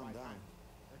need to calm down.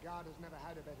 The guard has never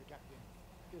had a better captain.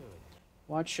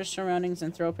 Watch your surroundings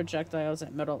and throw projectiles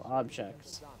at metal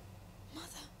objects. Mother,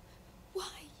 why?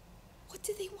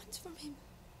 What do they want from him?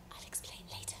 I'll explain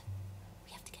later.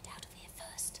 We have to get out of here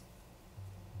first.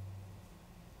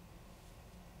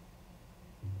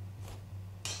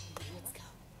 Let's go.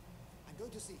 I'm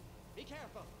going to see. Be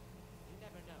careful. You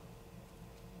never know.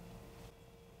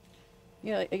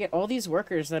 Yeah, like, I get all these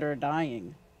workers that are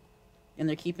dying, and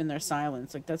they're keeping their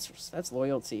silence. Like, that's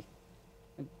loyalty.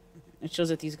 Like, it shows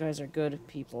that these guys are good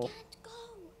people. Can't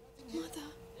go. Mother.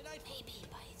 Maybe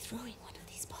by throwing one of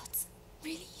these pots.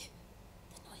 Really?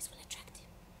 The noise will attract him.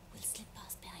 We'll slip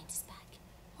past behind his back.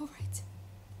 All right.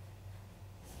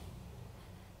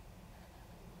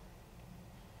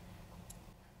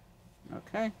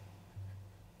 Okay.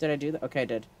 Did I do that? Okay, I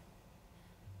did.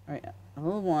 Alright,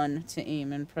 L1 to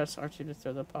aim and press R2 to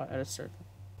throw the pot at a circle.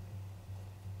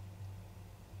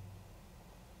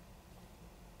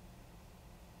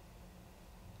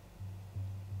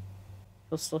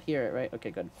 He'll still hear it, right?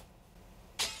 Okay, good.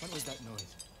 What was that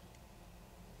noise?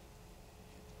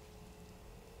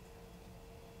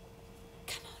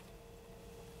 Come on.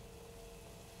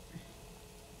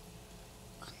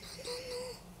 Oh, no.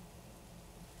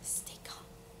 Stay calm.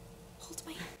 Hold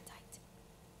my hand tight.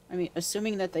 I mean,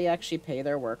 assuming that they actually pay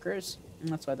their workers, and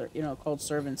that's why they're, you know, called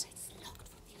servants. It's locked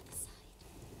from the other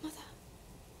side. Mother,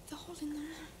 the hole in the wall.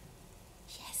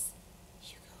 Yes,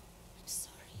 Hugo, I'm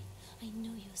sorry. I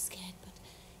know you're scared, but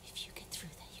if you get through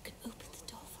there, you can open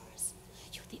the door for us.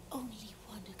 You're the only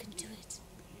one who can do it.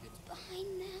 It's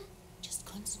behind there. Just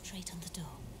concentrate on the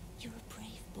door. You're a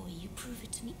brave boy. You prove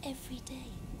it to me every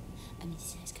day.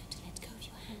 Amicia is going to let go of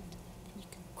your hand. Then you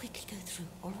can quickly go through,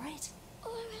 all right?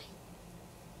 All right.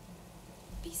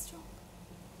 Be strong.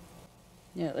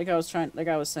 Yeah, like I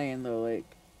was saying though, like,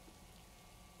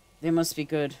 they must be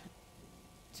good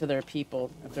to their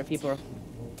people. If their people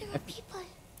There are people.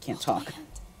 can't Hold my talk. hand.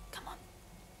 Come on.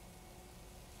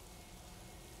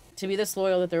 To be this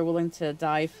loyal that they're willing to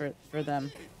die for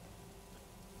them.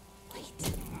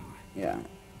 Wait. Yeah,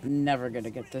 I'm never gonna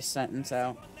get this sentence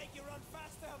out. What make you run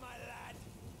faster, my lad?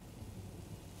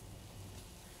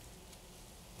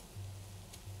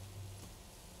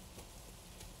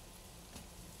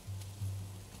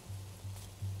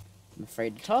 I'm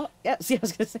afraid to talk. Yeah, see, I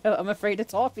was gonna say I'm afraid to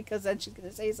talk because then she's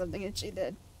gonna say something, and she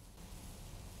did.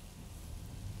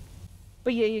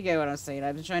 But yeah, you get what I'm saying.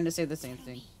 I've been trying to say the same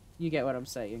thing. You get what I'm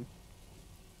saying.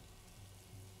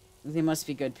 They must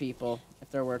be good people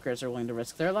if their workers are willing to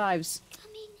risk their lives.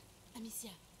 Coming. Amicia,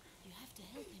 you have to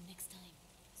help him next time.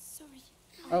 Sorry.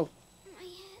 Oh, My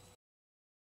head.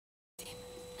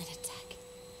 An attack.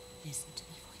 Listen to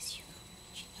my voice, Hugo.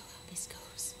 You know how this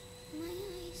goes. My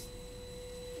eyes.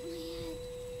 My head.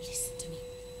 Listen to me.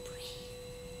 Breathe.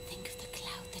 Think of the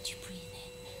cloud that you breathe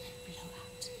in and blow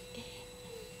out. In,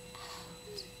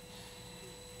 out.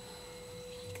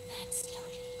 Like that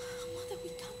slowly. Mother, we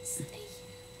can't stay.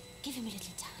 Give him a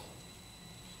little time.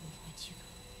 All right, Hugo.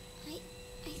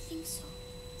 I think so.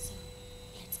 So,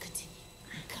 let's continue.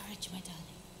 Courage, my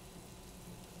darling.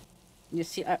 you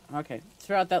see, okay.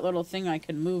 Throughout that little thing, I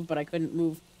could move, but I couldn't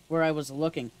move where I was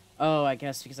looking. Oh, I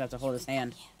guess because I have to hold his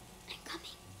hand. I'm coming.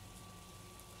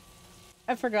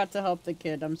 I forgot to help the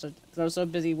kid. I was so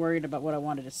busy worried about what I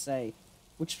wanted to say,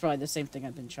 which is probably the same thing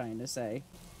I've been trying to say.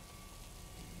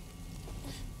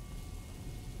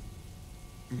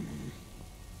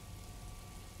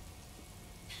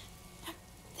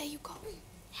 There you go.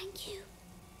 Thank you.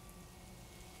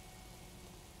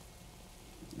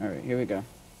 All right, here we go.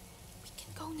 We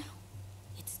can go now.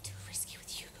 It's too risky with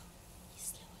Hugo. He's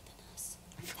slower than us.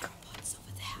 There are pots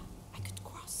over there. I could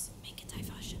cross, make a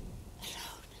diversion.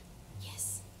 Alone.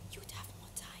 Yes, you'd have more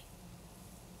time.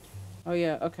 Oh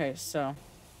yeah, okay, so.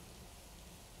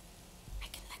 I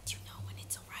can let you know when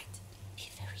it's alright. Be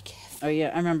very careful. Oh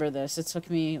yeah, I remember this. It took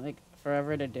me, like,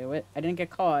 forever to do it. I didn't get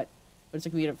caught, but it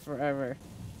took me forever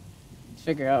to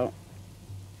figure out.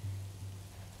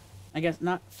 I guess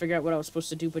not figure out what I was supposed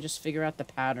to do, but just figure out the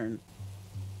pattern.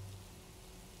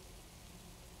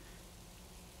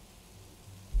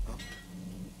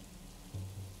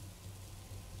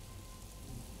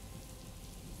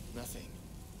 Nothing.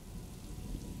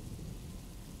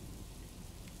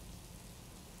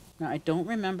 Now, I don't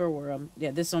remember where I'm...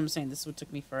 Yeah, this is what I'm saying. This is what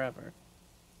took me forever.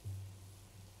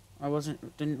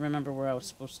 Didn't remember where I was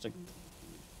supposed to...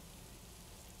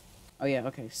 Oh yeah,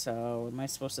 okay, so am I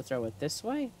supposed to throw it this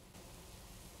way?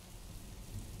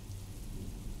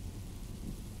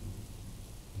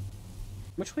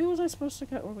 Which way was I supposed to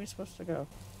go? Where were we supposed to go?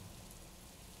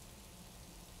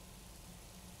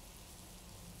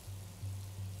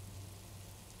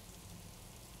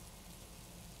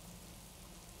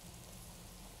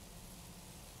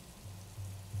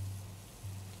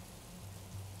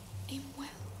 Aim well.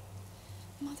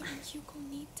 Mother and Hugo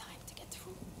need time to get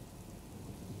through.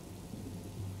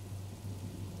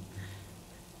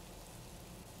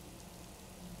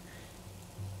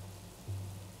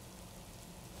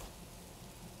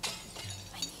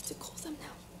 I need to call them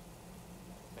now.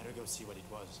 Better go see what it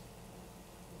was.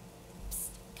 Psst,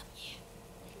 come here.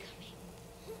 I'm coming.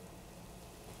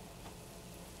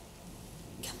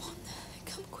 Come on,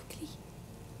 come quickly.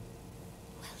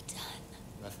 Well done.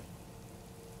 Nothing.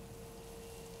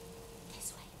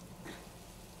 This way.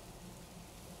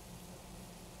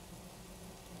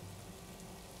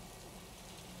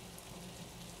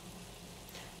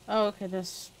 Oh, okay,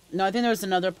 this... No, I think there was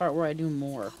another part where I do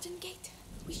more. Garden gate.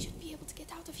 We should be able to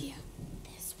get out of here.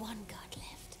 There's one guard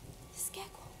left. The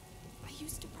scarecrow. I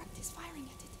used to practice firing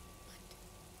at it. But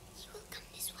he will come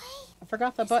this way. I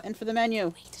forgot the button for the menu.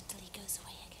 Wait until he goes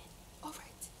away again. All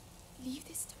right. Leave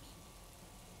this to me.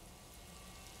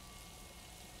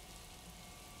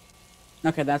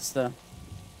 Okay, that's the...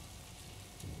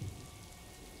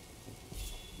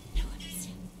 No, Amicia.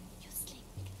 Your sling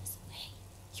will give us away.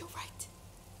 You're right.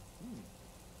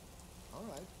 All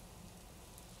right.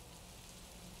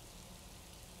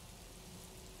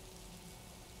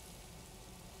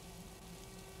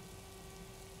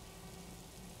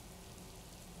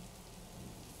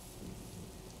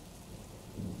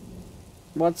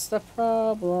 What's the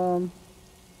problem?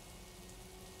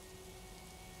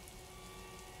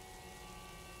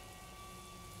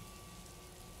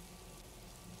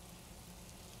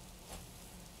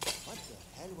 What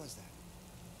the hell was that?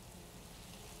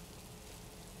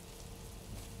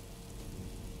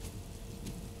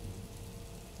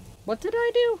 What did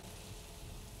I do?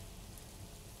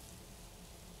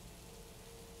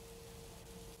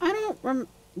 I don't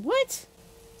What?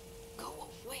 Go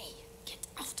away. Get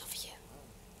out of here.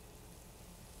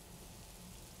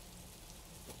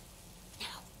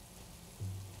 Now.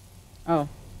 Oh.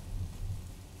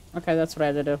 Okay, that's what I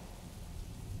had to do.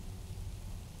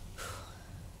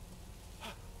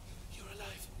 You're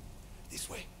alive. This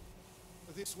way.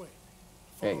 This way.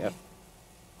 There you go.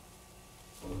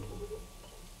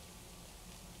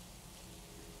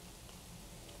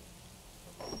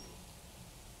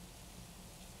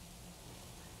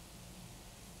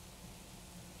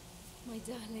 My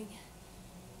darling.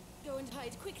 Go and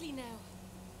hide quickly now.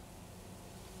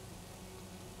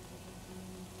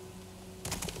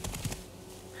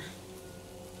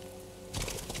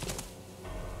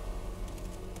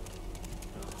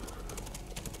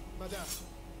 Madame,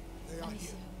 they are Amicia,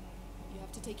 here. you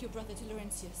have to take your brother to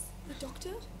Laurentius. The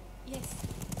doctor? Yes,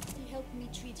 he helped me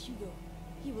treat Hugo.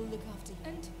 He will look after you.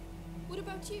 And what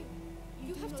about you?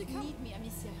 You do have to not come. need me,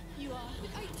 Amicia. You are. But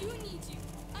I do need you.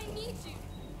 I need you.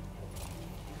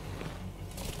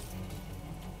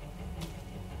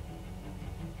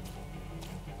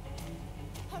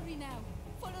 Hurry now.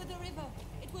 Follow the river.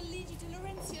 It will lead you to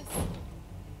Laurentius.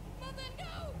 Mother,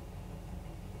 no!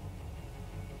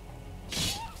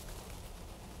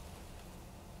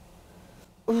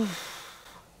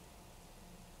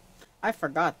 I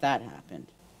forgot that happened.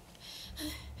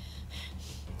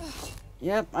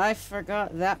 Yep, I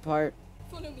forgot that part.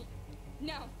 Follow me.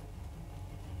 Now.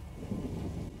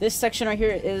 This section right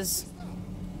here is...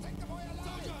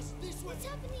 What's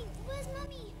happening? Where's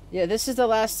Mommy? Yeah, this is the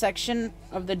last section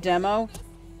of the demo.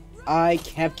 I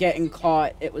kept getting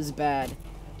caught. It was bad.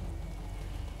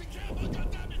 The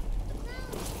ground is shaking.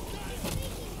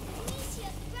 Amicia,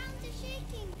 the ground is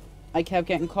shaking. I kept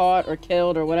getting caught or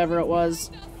killed or whatever it was.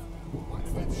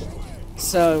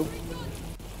 So...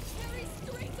 Hurry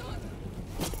straight on.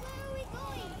 Where are we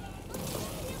going? Mommy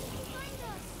won't be able to find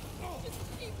us. Just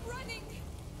keep running.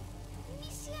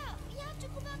 Amicia, we have to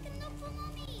go back and look for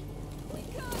Mommy. We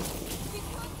can't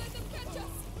let them catch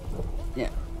us.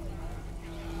 Yeah.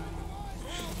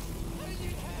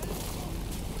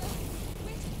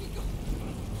 Where did we go?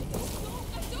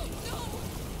 I don't know.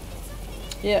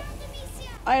 Yeah.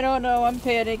 I don't know. I'm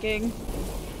panicking.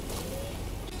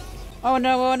 Oh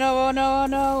no, oh no, oh no, oh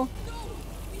no. No,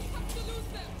 we have to lose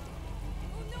them.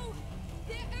 Oh no,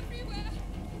 they're everywhere.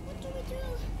 What do we do?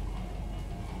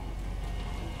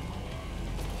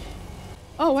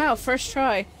 Oh wow, first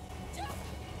try.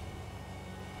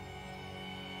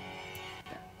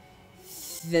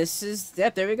 This is...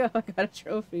 Yep, there we go. I got a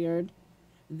trophy earned.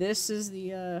 This is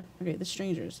the, okay, the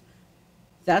strangers.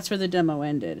 That's where the demo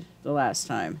ended the last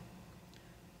time.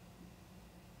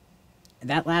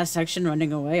 That last section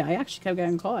running away, I actually kept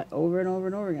getting caught over and over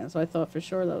and over again. So I thought for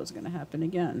sure that was going to happen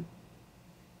again.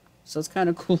 So it's kind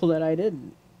of cool that I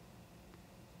didn't.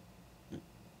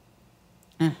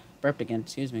 Burped again,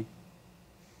 excuse me.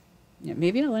 Yeah,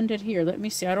 maybe I'll end it here. Let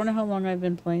me see. I don't know how long I've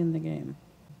been playing the game.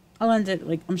 I'll end it,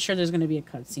 like, I'm sure there's going to be a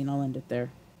cutscene. I'll end it there.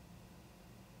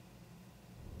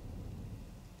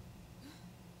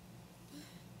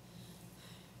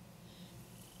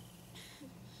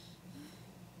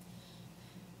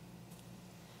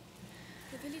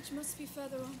 The village must be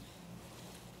further on.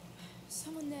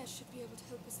 Someone there should be able to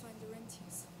help us find the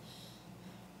rentiers.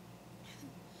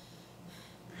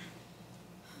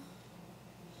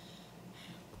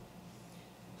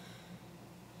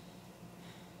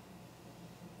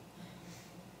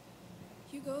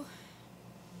 Hugo.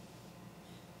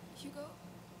 Hugo.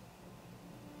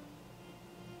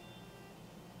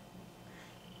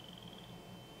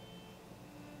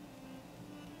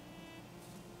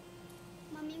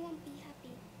 Mummy won't be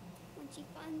happy when she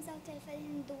finds out I fell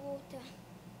in the water.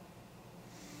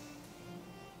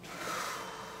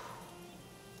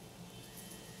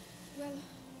 Well,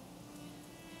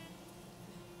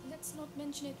 let's not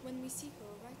mention it when we see her,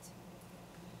 all right?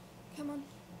 Come on.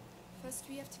 First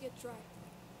we have to get dry.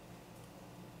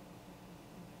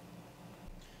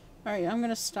 Alright, I'm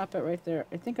gonna stop it right there.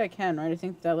 I think I can, right? I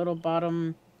think that little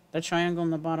bottom, the triangle in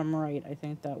the bottom right, I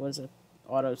think that was a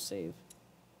autosave.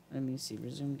 Let me see,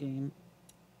 resume game.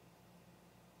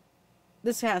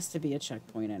 This has to be a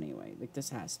checkpoint anyway. Like,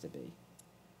 this has to be.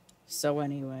 So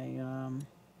anyway,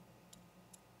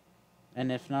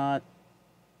 and if not,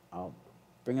 I'll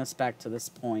bring us back to this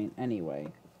point anyway.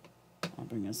 I'll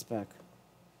bring us back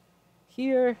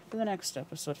here for the next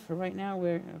episode. For right now,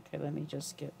 okay, let me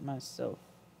just get myself...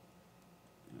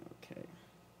 Okay.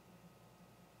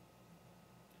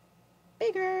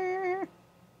 Bigger!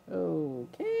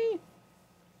 Okay.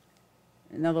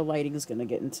 And now the lighting is going to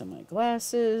get into my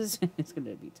glasses. It's going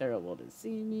to be terrible to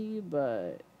see me,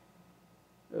 but...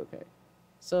 Okay.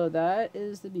 So that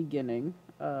is the beginning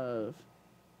of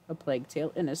A Plague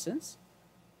Tale: Innocence.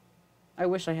 I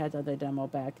wish I had the other demo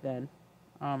back then.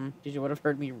 Because you would have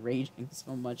heard me raging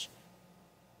so much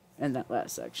in that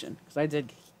last section. Because I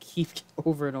did keep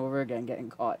over and over again getting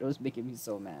caught. It was making me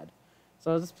so mad.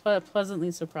 So I was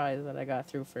pleasantly surprised that I got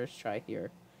through first try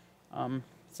here.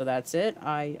 So that's it.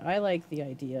 I like the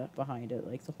idea behind it.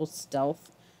 Like, the whole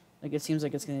stealth. Like, it seems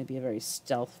like it's going to be a very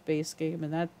stealth-based game.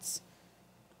 And that's,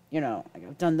 you know, like,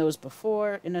 I've done those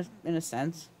before, in a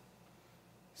sense.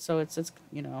 So it's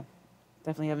you know,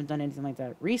 definitely haven't done anything like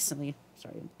that recently.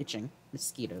 Sorry, I'm itching.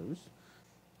 Mosquitoes.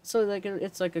 So, like,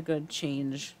 it's like a good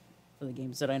change for the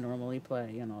games that I normally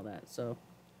play and all that. So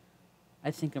I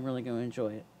think I'm really going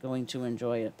to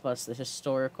enjoy it. Plus the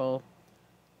historical,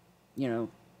 you know,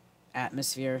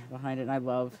 atmosphere behind it. And I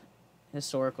love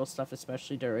historical stuff,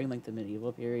 especially during, like, the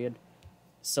medieval period.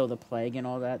 So the plague and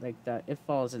all that, like, that, it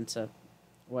falls into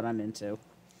what I'm into.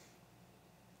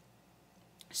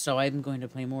 So I'm going to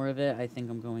play more of it. I think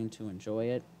I'm going to enjoy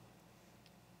it.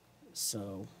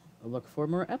 So I'll look for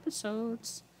more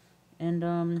episodes.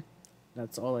 And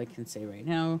that's all I can say right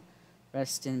now.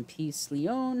 Rest in peace,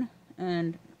 Leon,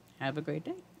 and have a great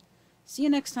day. See you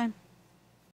next time.